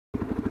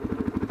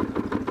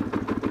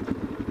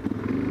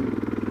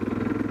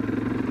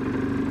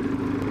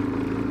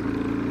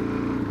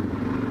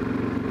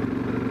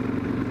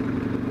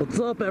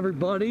up,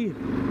 everybody?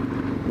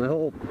 My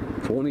whole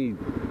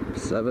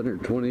 27 or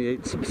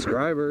 28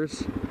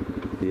 subscribers.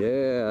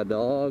 Yeah,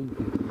 dog.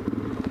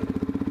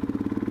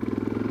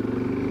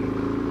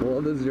 Well,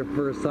 if this is your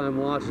first time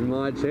watching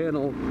my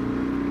channel,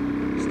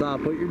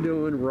 stop what you're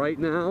doing right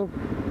now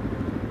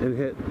and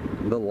hit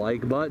the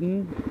like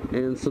button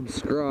and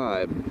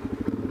subscribe.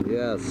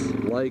 Yes,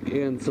 like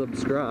and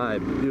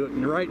subscribe. Do it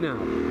right now.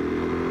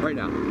 Right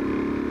now.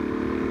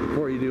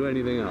 Before you do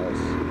anything else.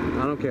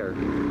 I don't care.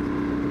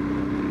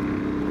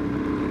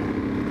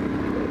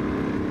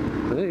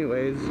 But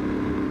anyways,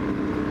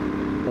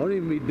 I wouldn't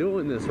even be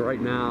doing this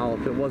right now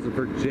if it wasn't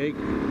for Jake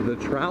the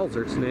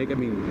trouser snake,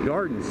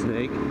 garden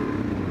snake.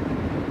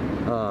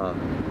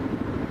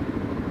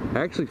 I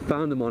actually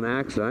found him on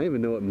accident. I didn't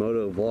even know what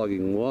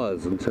motovlogging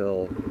was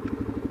until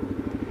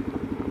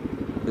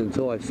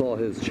I saw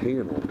his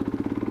channel.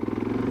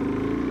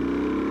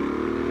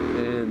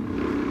 And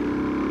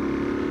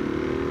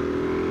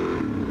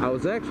I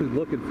was actually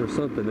looking for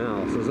something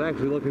else. I was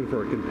actually looking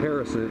for a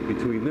comparison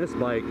between this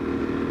bike,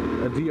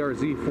 a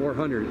DRZ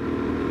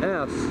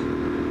 400S,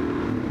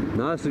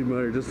 not a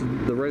supermotor, just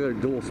the regular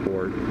dual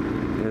sport,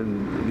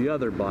 and the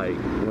other bike,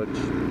 which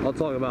I'll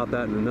talk about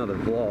that in another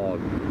vlog.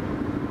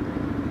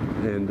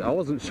 And I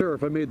wasn't sure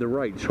if I made the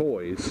right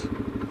choice,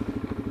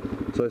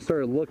 so I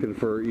started looking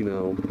for,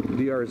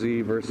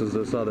 DRZ versus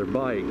this other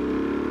bike.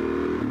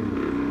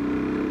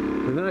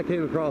 And then I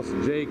came across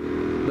Jake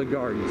the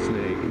garden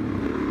snake,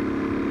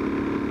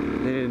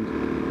 and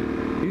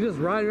he's just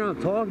riding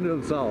around talking to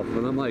himself,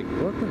 and I'm like,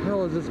 what the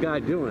hell is this guy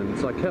doing?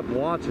 So I kept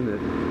watching it,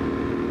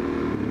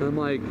 and I'm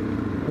like,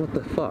 what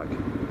the fuck?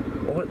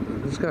 What?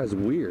 This guy's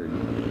weird.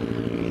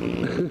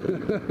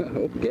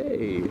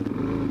 Okay.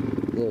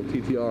 Little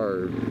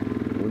TTR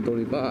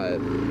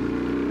 125.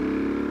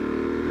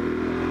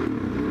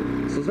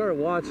 So I started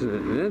watching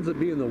it, and it ends up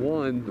being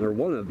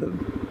one of the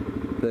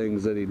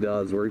things that he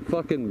does, where he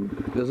fucking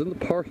is in the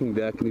parking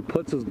deck and he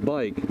puts his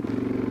bike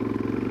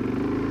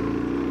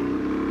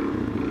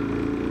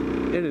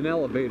in an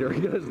elevator.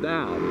 He goes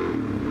down.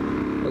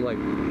 I was like,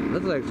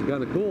 that's actually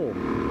kind of cool.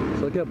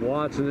 So I kept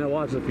watching it. I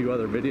watched a few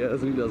other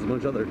videos, and he does a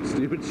bunch of other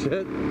stupid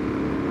shit.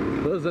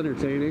 It was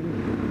entertaining.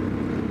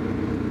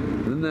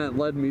 And then that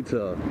led me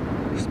to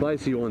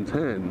Spicy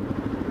 110.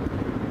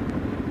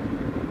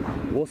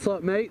 What's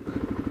up, mate?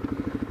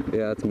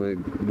 Yeah, that's my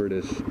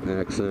British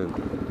accent,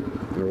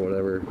 or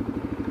whatever.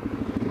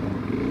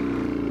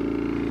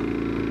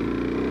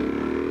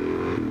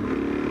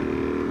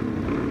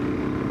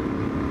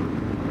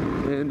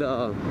 And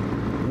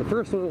the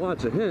first one I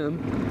watched of him,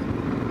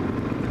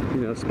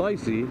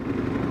 Spicy,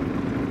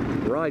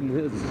 riding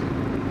his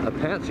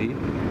Apache,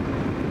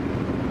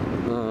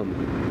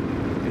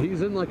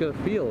 he's in like a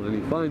field and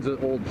he finds an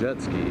old jet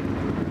ski.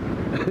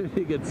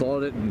 He gets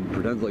on it and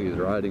pretends like he's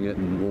riding it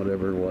and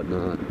whatever and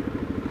whatnot.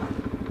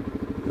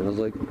 And I was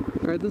like,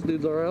 alright, this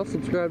dude's alright, I'll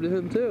subscribe to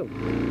him too.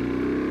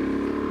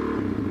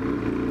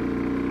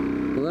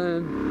 Well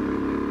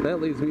then,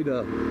 that leads me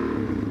to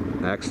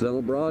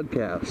Accidental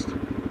Broadcast.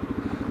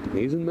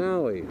 He's in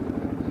Maui.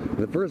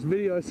 The first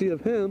video I see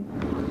of him,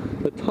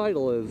 the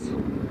title is,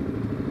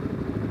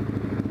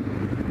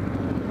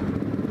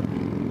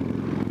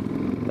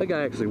 that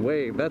guy actually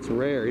waved. That's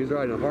rare. He's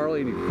riding a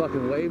Harley and he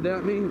fucking waved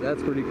at me.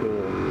 That's pretty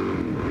cool.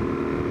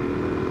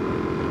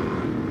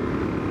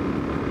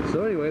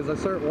 So anyways, I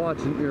start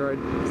watching here. I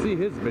see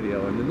his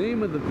video, and the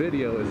name of the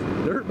video is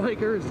Dirt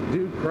Bikers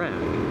Do Crack.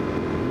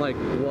 Like,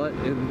 what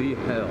in the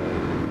hell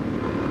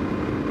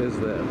is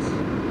this?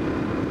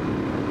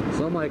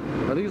 So I'm like,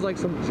 are these like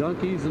some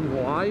junkies in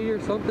Hawaii or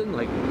something?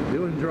 Like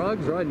doing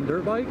drugs, riding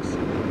dirt bikes?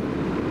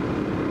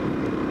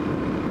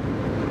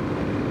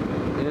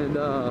 And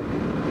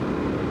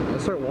I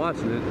start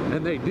watching it,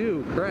 and they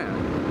do crack.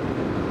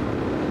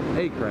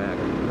 A crack,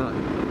 not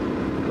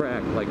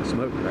crack like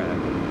smoke crack.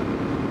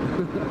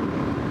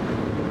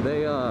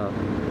 They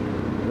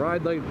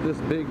ride like this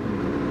big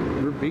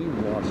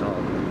ravine wash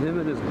off, him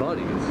and his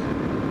buddies,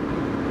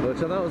 which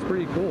I thought was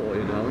pretty cool,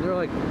 And they're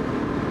like,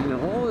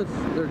 all this,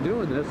 they're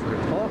doing this,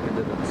 they're talking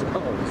to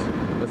themselves,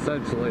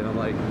 essentially. And I'm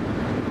like,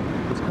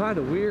 it's kind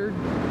of weird,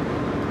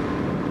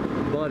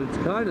 but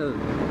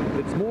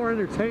it's more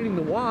entertaining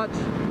to watch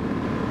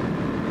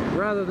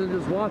rather than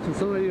just watching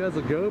somebody who has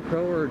a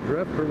GoPro or a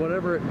Drift or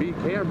whatever it be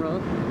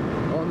camera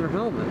on their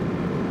helmet.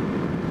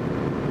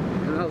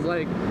 And I was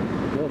like,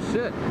 well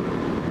shit,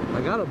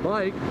 I got a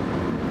bike,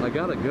 I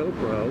got a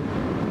GoPro,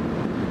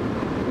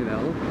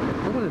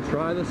 I'm gonna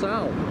try this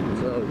out.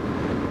 So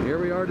here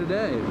we are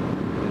today,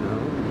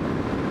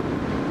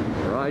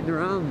 riding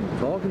around,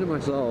 talking to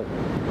myself.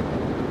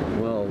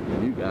 Well,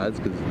 you guys,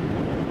 because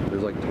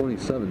there's like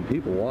 27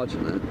 people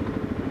watching it.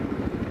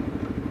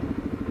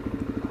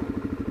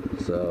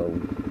 So,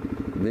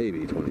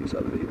 maybe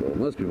 27 people.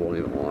 Most people won't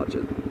even watch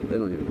it. They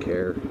don't even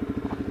care.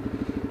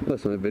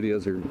 Most of my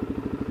videos are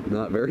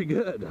not very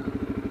good.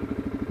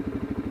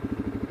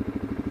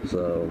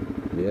 So,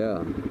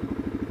 yeah.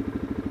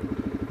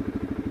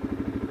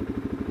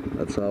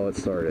 That's how it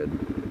started.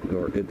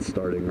 Or it's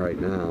starting right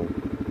now,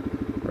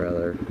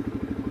 rather.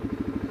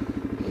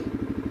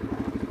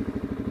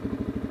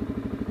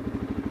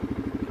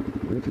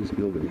 These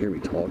people can hear me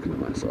talking to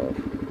myself.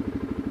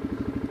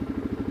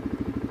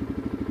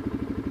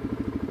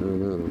 I don't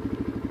know.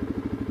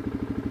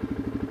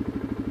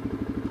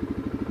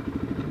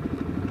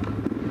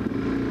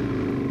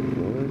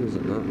 Why does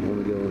it not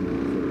want to go in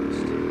there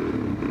first?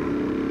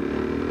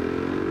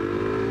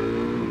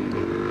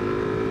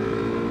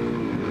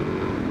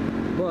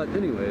 But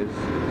anyways,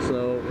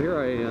 so here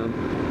I am,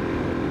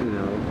 you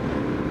know,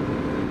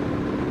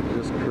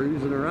 just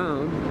cruising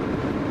around,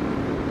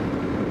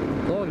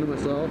 talking to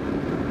myself.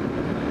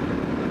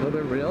 Hope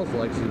everybody else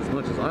likes it as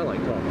much as I like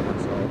talking to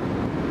myself.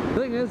 The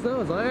thing is though,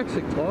 is I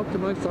actually talk to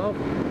myself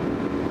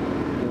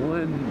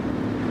when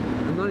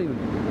I don't even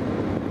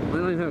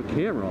have a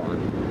camera on. I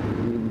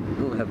mean, I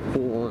don't have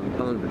full-on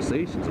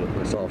conversations with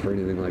myself or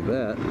anything like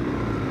that.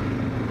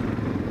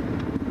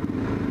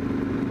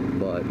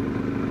 But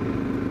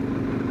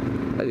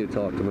I do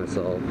talk to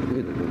myself,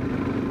 you know.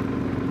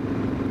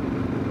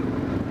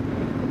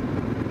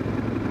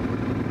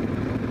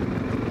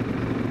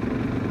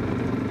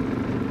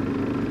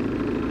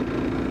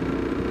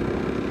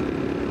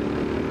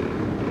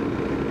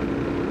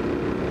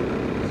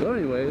 So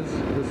anyways,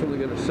 just want to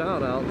give a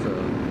shout out to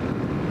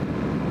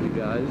you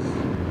guys,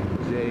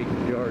 Jake,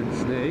 Yard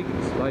Snake,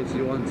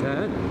 Spicy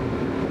 110,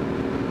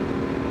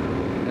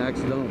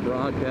 Accidental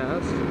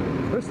Broadcast.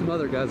 There's some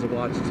other guys I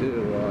watch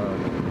too.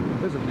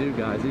 There's a new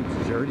guy, his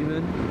name's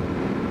Journeyman.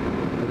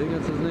 I think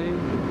that's his name.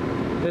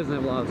 He doesn't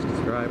have a lot of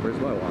subscribers,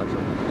 but I watch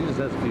him. He just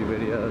has a few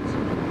videos.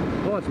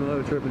 I watch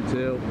Moto Tripping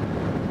too.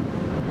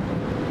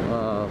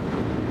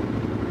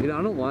 You know,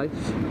 I don't like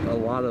a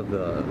lot of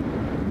the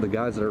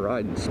guys that are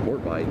riding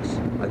sport bikes.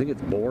 I think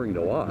it's boring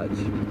to watch. I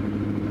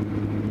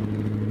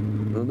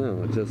don't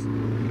know, it just, I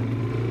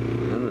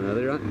don't know,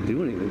 they're not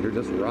doing anything, they're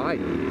just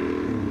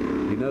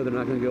riding. You know they're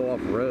not going to go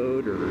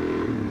off-road or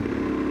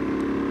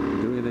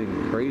do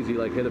anything crazy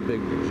like hit a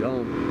big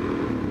jump.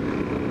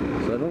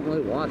 So I don't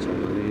really watch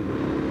them. I mean,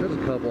 there's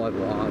a couple I've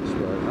watched,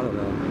 but I don't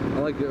know.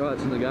 I like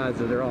watching the guys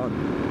that are on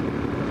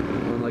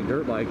like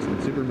dirt bikes and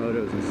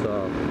supermotos and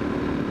stuff.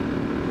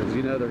 Because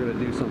you know they're going to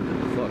do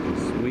something fucking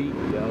sweet,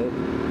 yo.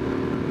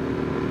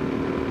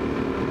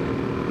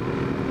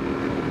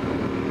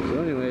 So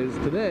anyways,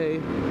 today,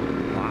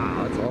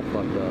 wow, it's all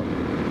fucked up.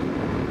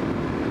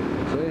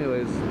 So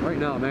anyways, right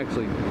now I'm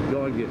actually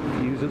going to get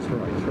fuses for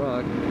my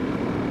truck,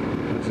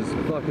 which is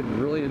fucking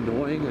really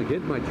annoying. I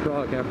get in my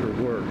truck after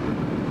work,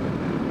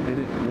 and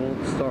it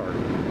won't start.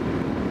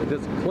 It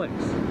just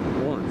clicks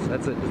once.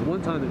 That's it. Just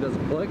one time it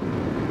doesn't click,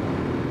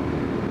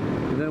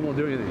 and then it won't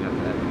do anything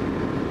after that.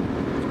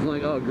 It's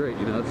like, oh great,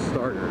 you know, it's a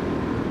starter.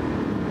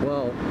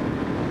 Well,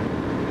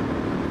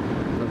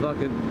 the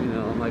fucking, you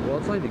know, I'm like, well,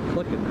 it's not even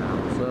clicking now.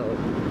 So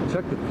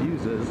check the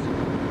fuses.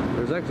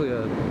 There's actually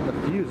a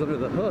fuse under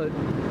the hood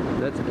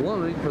that's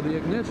blowing for the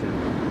ignition.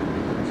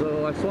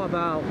 So I swap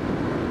out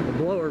the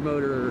blower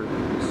motor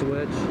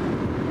switch,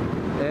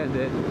 and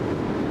it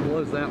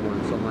blows that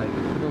one. So I'm like,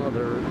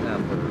 mother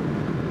effer.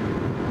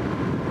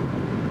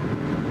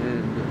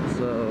 And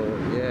so,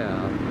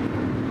 yeah.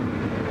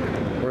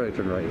 Where do I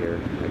turn right here,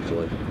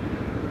 actually?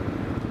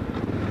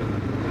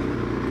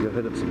 Go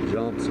hit up some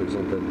jumps or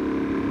something.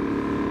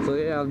 So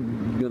yeah,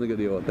 I'm gonna go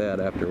deal with that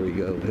after we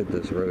go hit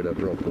this road up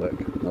real quick.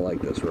 I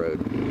like this road.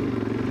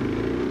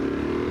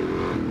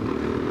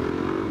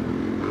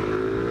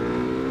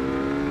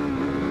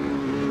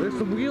 There's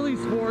some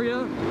wheelies for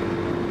you.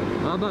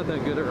 I'm not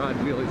that good at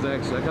riding wheelies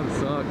actually. I kind of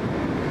suck.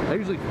 I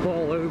usually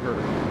fall over.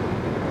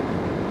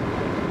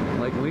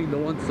 Like lean to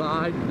one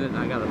side and then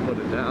I gotta put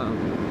it down.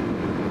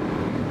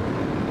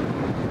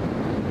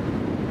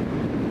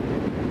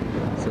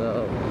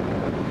 So,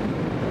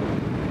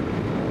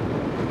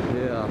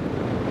 yeah, I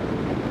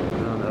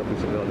don't know if we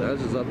should go there. I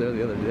was just up there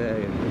the other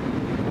day, and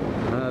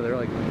they're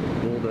like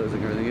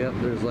bulldozing everything. Yep,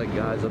 there's like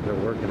guys up there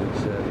working and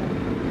shit.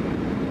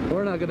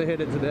 We're not gonna hit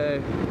it today.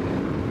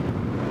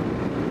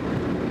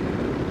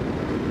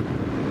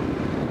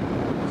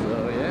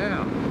 So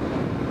yeah,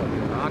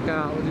 fucking rock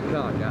out with your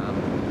cock out.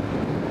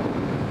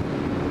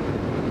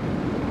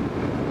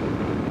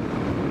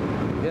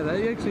 Yeah, that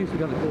actually used to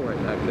be kind of cool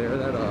right back there.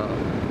 That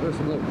there's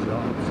some little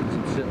jumps and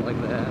some shit like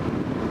that.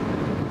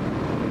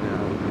 You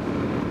know.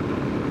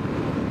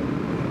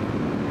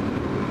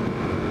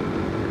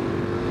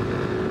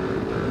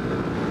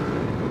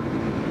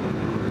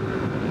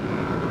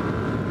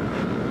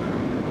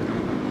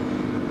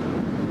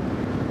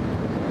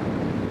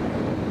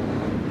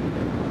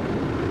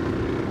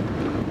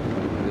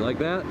 You like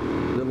that?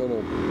 The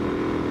little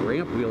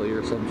ramp wheelie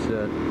or some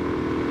shit.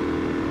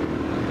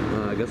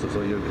 I guess that's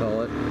what you would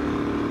call it.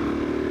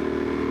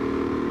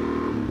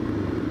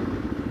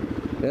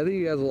 Yeah, I think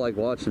you guys will like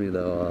watching me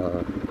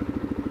though.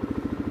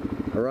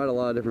 I ride a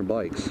lot of different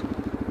bikes.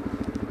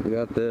 I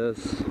got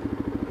this,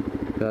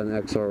 got an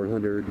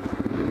XR100,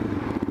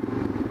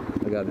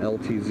 I got an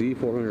LTZ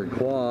 400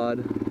 quad,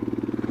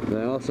 and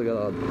I also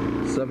got a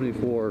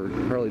 74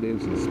 Harley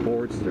Davidson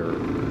Sportster,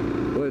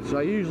 which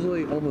I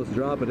usually almost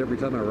drop it every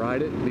time I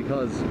ride it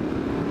because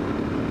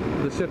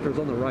the shifter's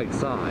on the right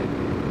side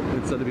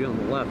instead of being on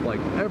the left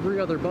like every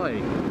other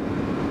bike.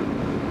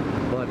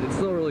 but it's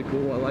still really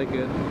cool. I like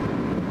it.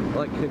 I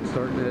like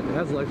kickstarting it. It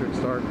has electric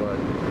start, but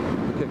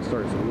the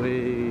kickstart's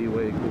way,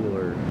 way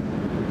cooler.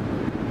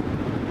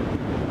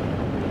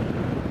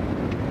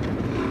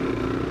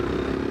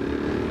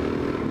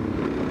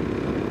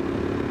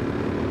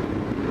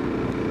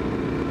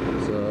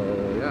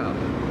 So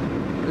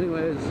yeah.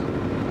 Anyways,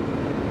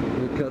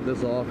 we'll cut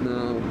this off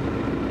now.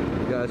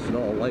 You guys should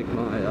all like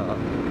my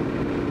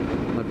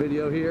my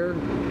video here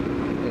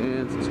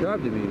and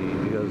subscribe to me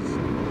because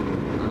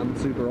I'm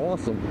super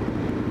awesome.